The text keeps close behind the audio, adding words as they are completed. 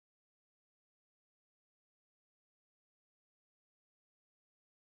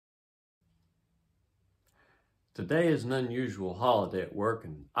Today is an unusual holiday at work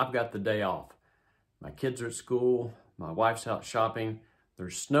and I've got the day off. My kids are at school, my wife's out shopping,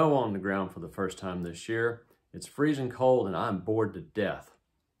 there's snow on the ground for the first time this year, it's freezing cold and I'm bored to death.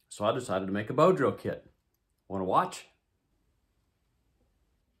 So I decided to make a bow drill kit. Want to watch?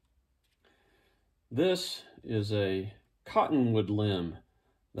 This is a cottonwood limb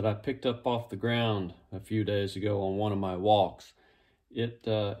that I picked up off the ground a few days ago on one of my walks.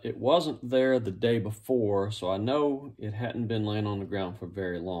 It wasn't there the day before, so I know it hadn't been laying on the ground for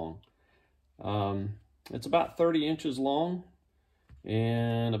very long. It's about 30 inches long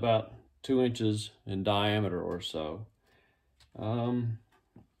and about 2 inches in diameter or so.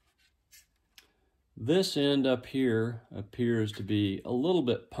 This end up here appears to be a little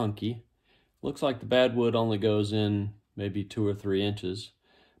bit punky. Looks like the bad wood only goes in maybe 2 or 3 inches.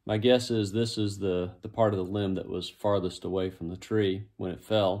 My guess is this is the part of the limb that was farthest away from the tree when it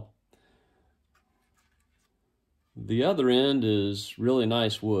fell. The other end is really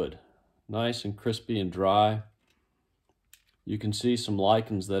nice wood, nice and crispy and dry. You can see some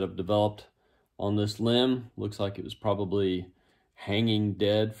lichens that have developed on this limb. Looks like it was probably hanging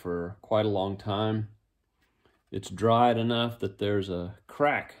dead for quite a long time. It's dried enough that there's a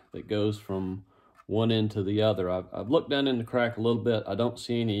crack that goes from one end to the other. I've looked down in the crack a little bit. I don't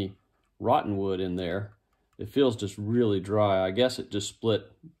see any rotten wood in there. It feels just really dry. I guess it just split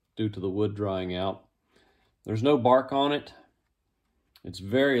due to the wood drying out. There's no bark on it. It's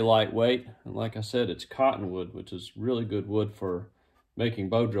very lightweight, and like I said, it's cottonwood, which is really good wood for making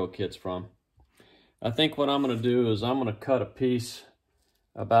bow drill kits from. I think what I'm going to do is I'm going to cut a piece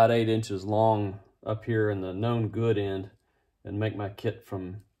about 8 inches long up here in the known good end and make my kit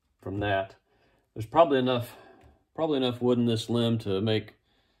from that. There's probably enough wood in this limb to make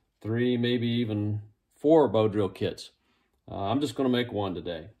 3, maybe even 4 bow drill kits. I'm just going to make one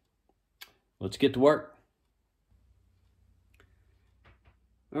today. Let's get to work.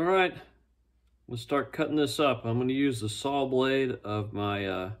 All right, let's start cutting this up. I'm going to use the saw blade of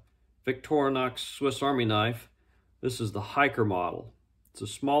my Victorinox Swiss Army knife. This is the hiker model. It's the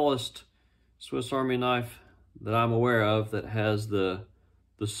smallest Swiss Army knife that I'm aware of that has the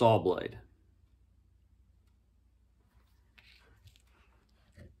saw blade.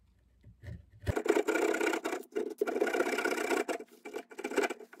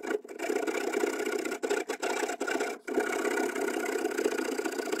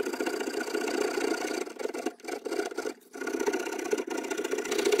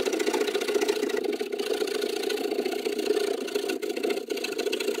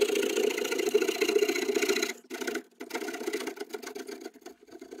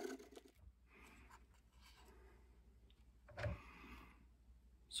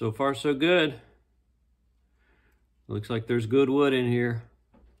 So far, so good. Looks like there's good wood in here.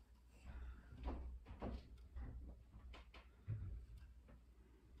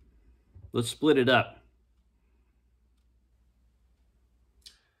 Let's split it up.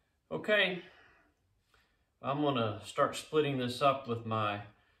 Okay, I'm gonna start splitting this up with my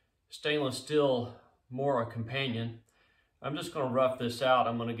stainless steel Mora companion. I'm just gonna rough this out.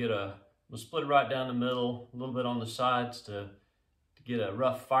 I'm gonna split it right down the middle, a little bit on the sides to get a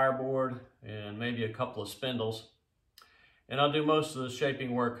rough fireboard and maybe a couple of spindles. And I'll do most of the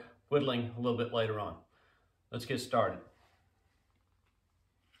shaping work whittling a little bit later on. Let's get started.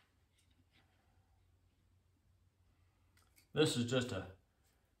 This is just a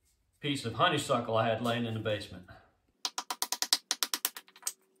piece of honeysuckle I had laying in the basement.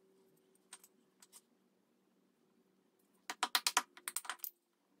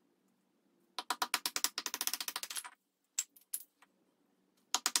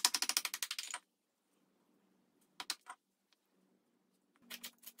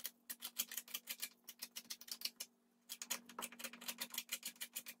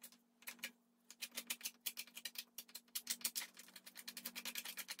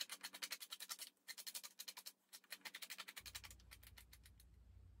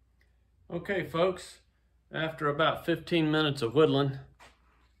 Okay, folks, after about 15 minutes of whittling,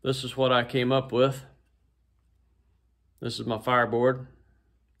 this is what I came up with. This is my fireboard.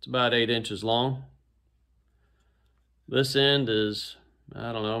 It's about 8 inches long. This end is,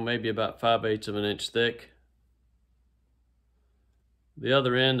 I don't know, maybe about 5/8 of an inch thick. The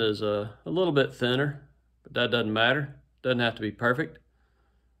other end is a little bit thinner, but that doesn't matter. Doesn't have to be perfect.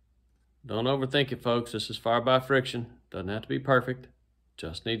 Don't overthink it, folks. This is fire by friction. Doesn't have to be perfect.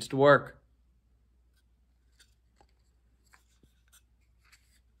 Just needs to work.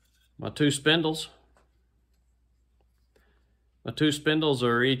 My two spindles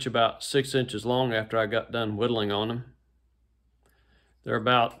are each about 6 inches long after I got done whittling on them. They're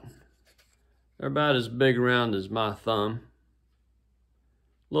about They're about as big around as my thumb.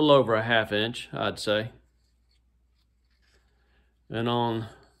 A little over a ½ inch, I'd say. And on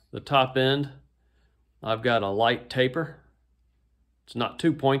the top end, I've got a light taper. It's not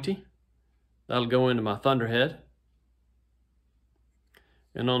too pointy. That'll go into my thunderhead.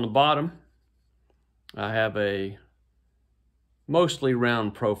 And on the bottom, I have a mostly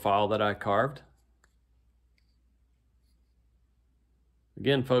round profile that I carved.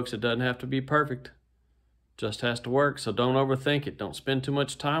 Again, folks, it doesn't have to be perfect. It just has to work, so don't overthink it. Don't spend too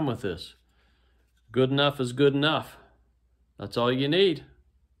much time with this. Good enough is good enough. That's all you need.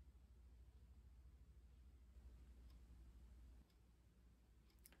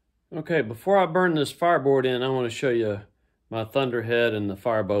 Okay, before I burn this fireboard in, I want to show you my thunderhead and the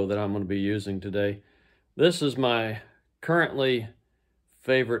firebow that I'm going to be using today. This is my currently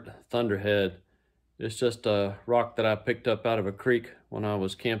favorite thunderhead. It's just a rock that I picked up out of a creek when I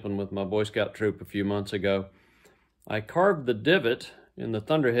was camping with my Boy Scout troop a few months ago. I carved the divot in the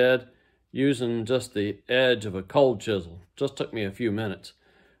thunderhead using just the edge of a cold chisel. Just took me a few minutes.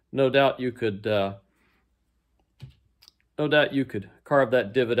 No doubt you could carve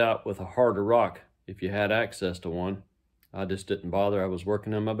that divot out with a harder rock if you had access to one. I just didn't bother. I was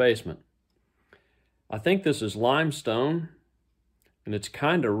working in my basement. I think this is limestone, and it's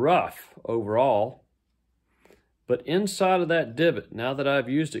kind of rough overall. But inside of that divot, now that I've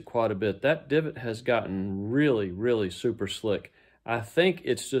used it quite a bit, that divot has gotten really, really super slick. I think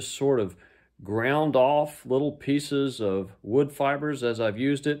it's just sort of ground off little pieces of wood fibers as I've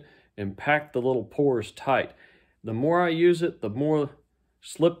used it and packed the little pores tight. The more I use it, the more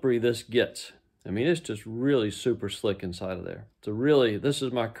slippery this gets. I mean, it's just really super slick inside of there. This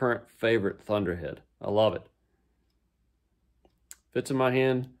is my current favorite thunderhead. I love it. Fits in my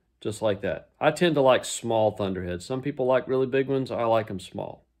hand just like that. I tend to like small thunderheads. Some people like really big ones. I like them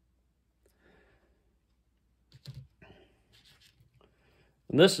small.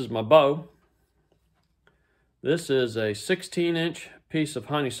 And this is my bow. This is a 16-inch piece of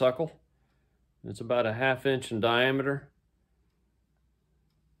honeysuckle. It's about a ½ inch in diameter.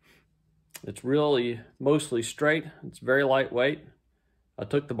 It's really mostly straight. It's very lightweight. I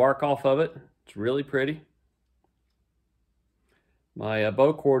took the bark off of it. It's really pretty. My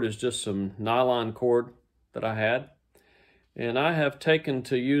bow cord is just some nylon cord that I had. And I have taken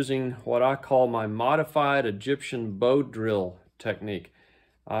to using what I call my modified Egyptian bow drill technique.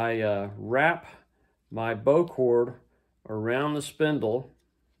 I wrap my bow cord around the spindle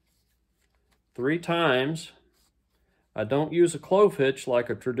 3 times. I don't use a clove hitch like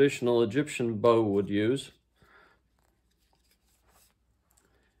a traditional Egyptian bow would use.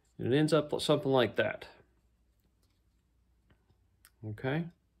 And it ends up something like that. Okay.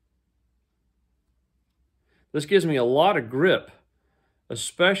 This gives me a lot of grip,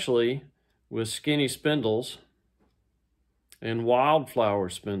 especially with skinny spindles and wildflower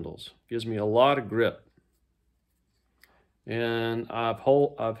spindles. Gives me a lot of grip. And I've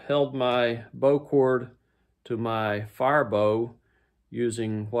held my bow cord to my fire bow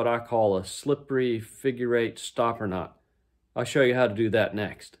using what I call a slippery figure-8 stopper knot. I'll show you how to do that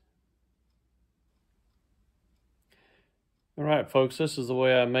next. All right, folks, this is the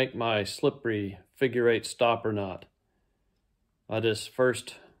way I make my slippery figure-8 stopper knot. I just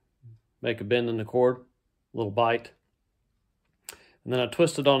first make a bend in the cord, a little bite, and then I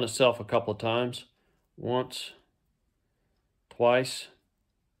twist it on itself a couple of times, once, twice,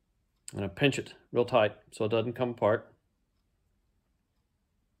 and I pinch it real tight so it doesn't come apart.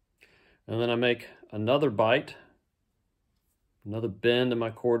 And then I make another bite, another bend in my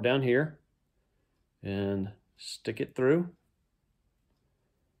cord down here, and stick it through.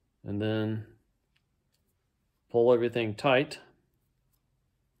 And then pull everything tight.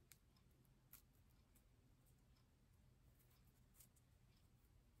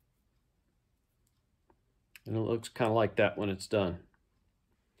 And it looks kind of like that when it's done.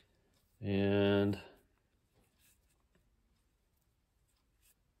 And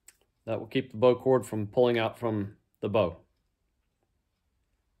that will keep the bow cord from pulling out from the bow.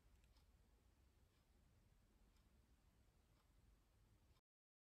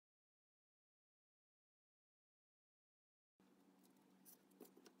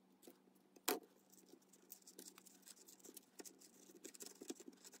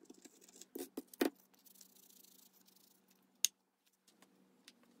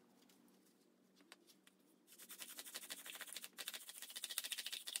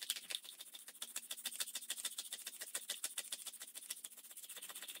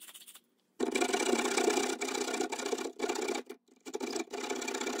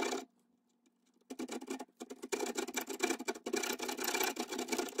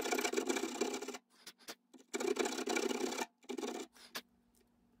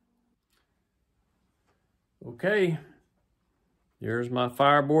 Okay, here's my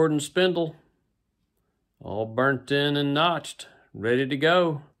fireboard and spindle, all burnt in and notched, ready to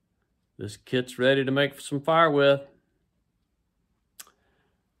go. This kit's ready to make some fire with.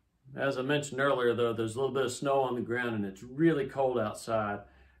 As I mentioned earlier though, there's a little bit of snow on the ground and it's really cold outside.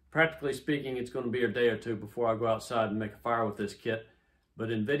 Practically speaking, it's going to be a day or two before I go outside and make a fire with this kit.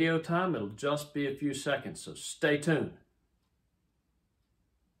 But in video time, it'll just be a few seconds, so stay tuned.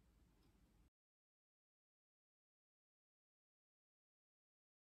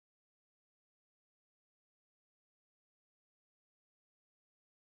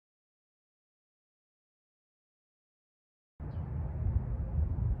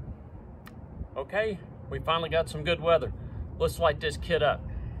 Okay, we finally got some good weather. Let's light this kit up.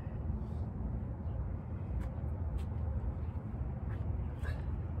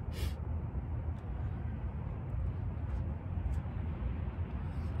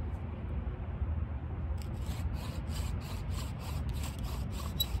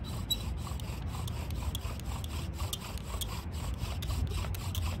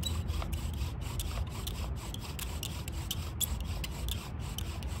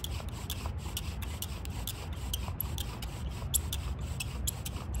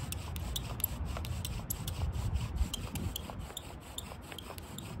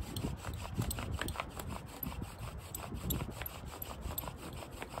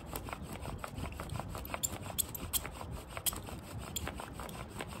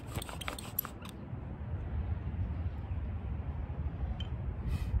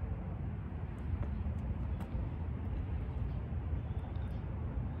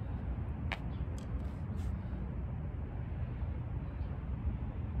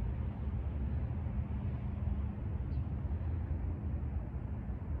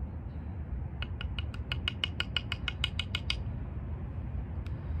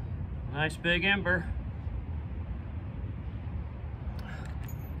 Nice big ember.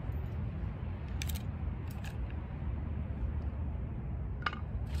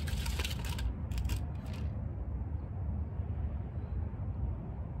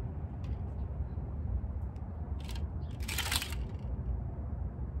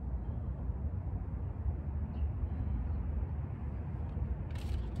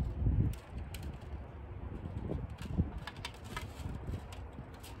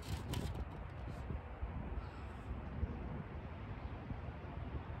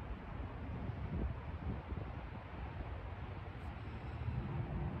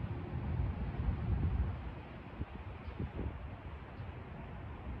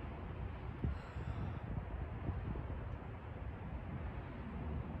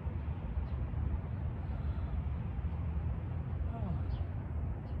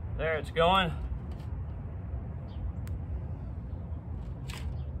 There it's going.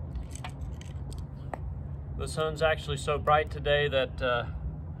 The sun's actually so bright today that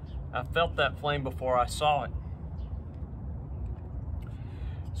I felt that flame before I saw it.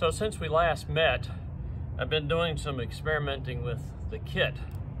 So since we last met, I've been doing some experimenting with the kit.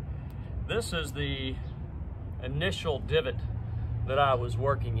 This is the initial divot that I was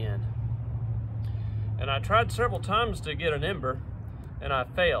working in. And I tried several times to get an ember, and I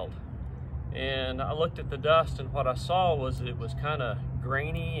failed. And I looked at the dust, and what I saw was it was kind of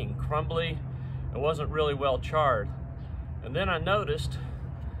grainy and crumbly. It wasn't really well charred. And then I noticed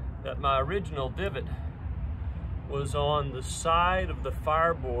that my original divot was on the side of the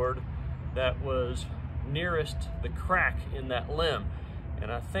fireboard that was nearest the crack in that limb.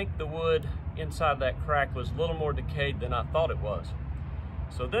 And I think the wood inside that crack was a little more decayed than I thought it was.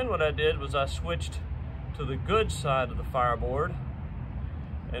 So then what I did was I switched to the good side of the fireboard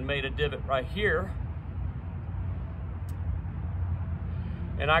and made a divot right here.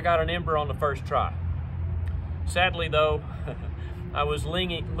 And I got an ember on the first try. Sadly though, I was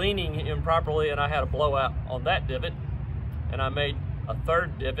leaning improperly and I had a blowout on that divot, and I made a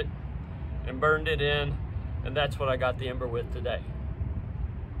third divot and burned it in, and that's what I got the ember with today.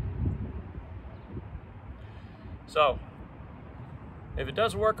 So, if it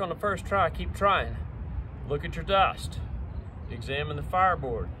doesn't work on the first try, keep trying. Look at your dust. Examine the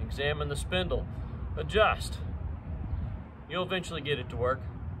fireboard, examine the spindle, adjust. You'll eventually get it to work.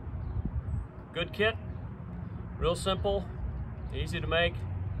 Good kit, real simple, easy to make.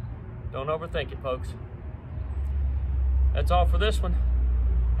 Don't overthink it, folks. That's all for this one.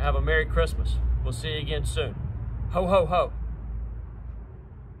 Have a Merry Christmas. We'll see you again soon. Ho, ho, ho.